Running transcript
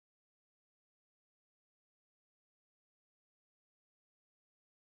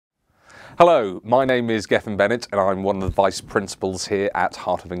Hello, my name is Gethyn Bennett and I'm one of the Vice Principals here at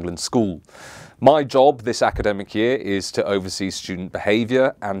Heart of England School. My job this academic year is to oversee student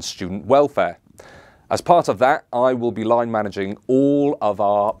behaviour and student welfare. As part of that, I will be line managing all of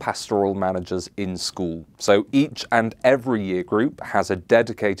our pastoral managers in school. So each and every year group has a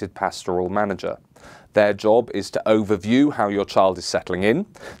dedicated pastoral manager. Their job is to overview how your child is settling in,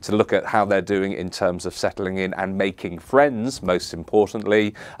 to look at how they're doing in terms of settling in and making friends, most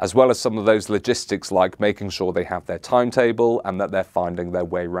importantly, as well as some of those logistics like making sure they have their timetable and that they're finding their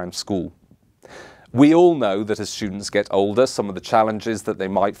way around school. We all know that as students get older, some of the challenges that they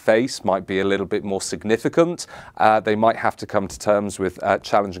might face might be a little bit more significant. They might have to come to terms with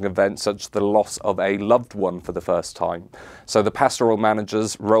challenging events such as the loss of a loved one for the first time. So the pastoral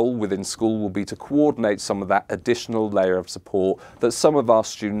manager's role within school will be to coordinate some of that additional layer of support that some of our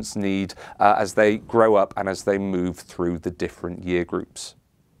students need as they grow up and as they move through the different year groups.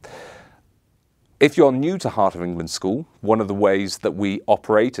 If you're new to Heart of England School, one of the ways that we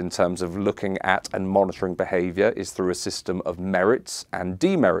operate in terms of looking at and monitoring behaviour is through a system of merits and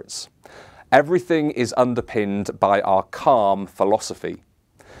demerits. Everything is underpinned by our CALM philosophy.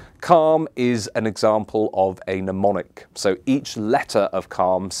 CALM is an example of a mnemonic. So each letter of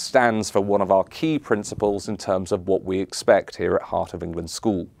CALM stands for one of our key principles in terms of what we expect here at Heart of England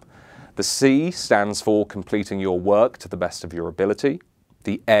School. The C stands for completing your work to the best of your ability.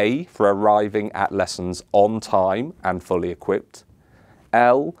 The A for arriving at lessons on time and fully equipped.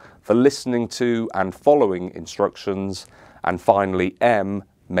 L for listening to and following instructions. And finally M,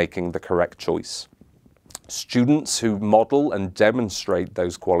 making the correct choice. Students who model and demonstrate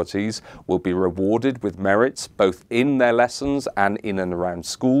those qualities will be rewarded with merits both in their lessons and in and around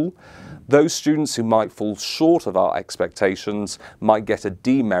school. Those students who might fall short of our expectations might get a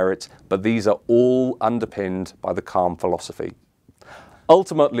demerit, but these are all underpinned by the CALM philosophy.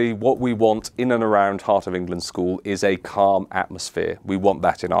 Ultimately, what we want in and around Heart of England School is a calm atmosphere. We want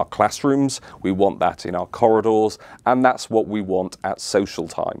that in our classrooms, we want that in our corridors, and that's what we want at social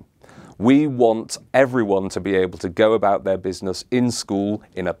time. We want everyone to be able to go about their business in school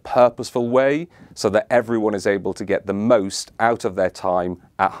in a purposeful way so that everyone is able to get the most out of their time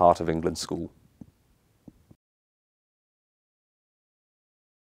at Heart of England School.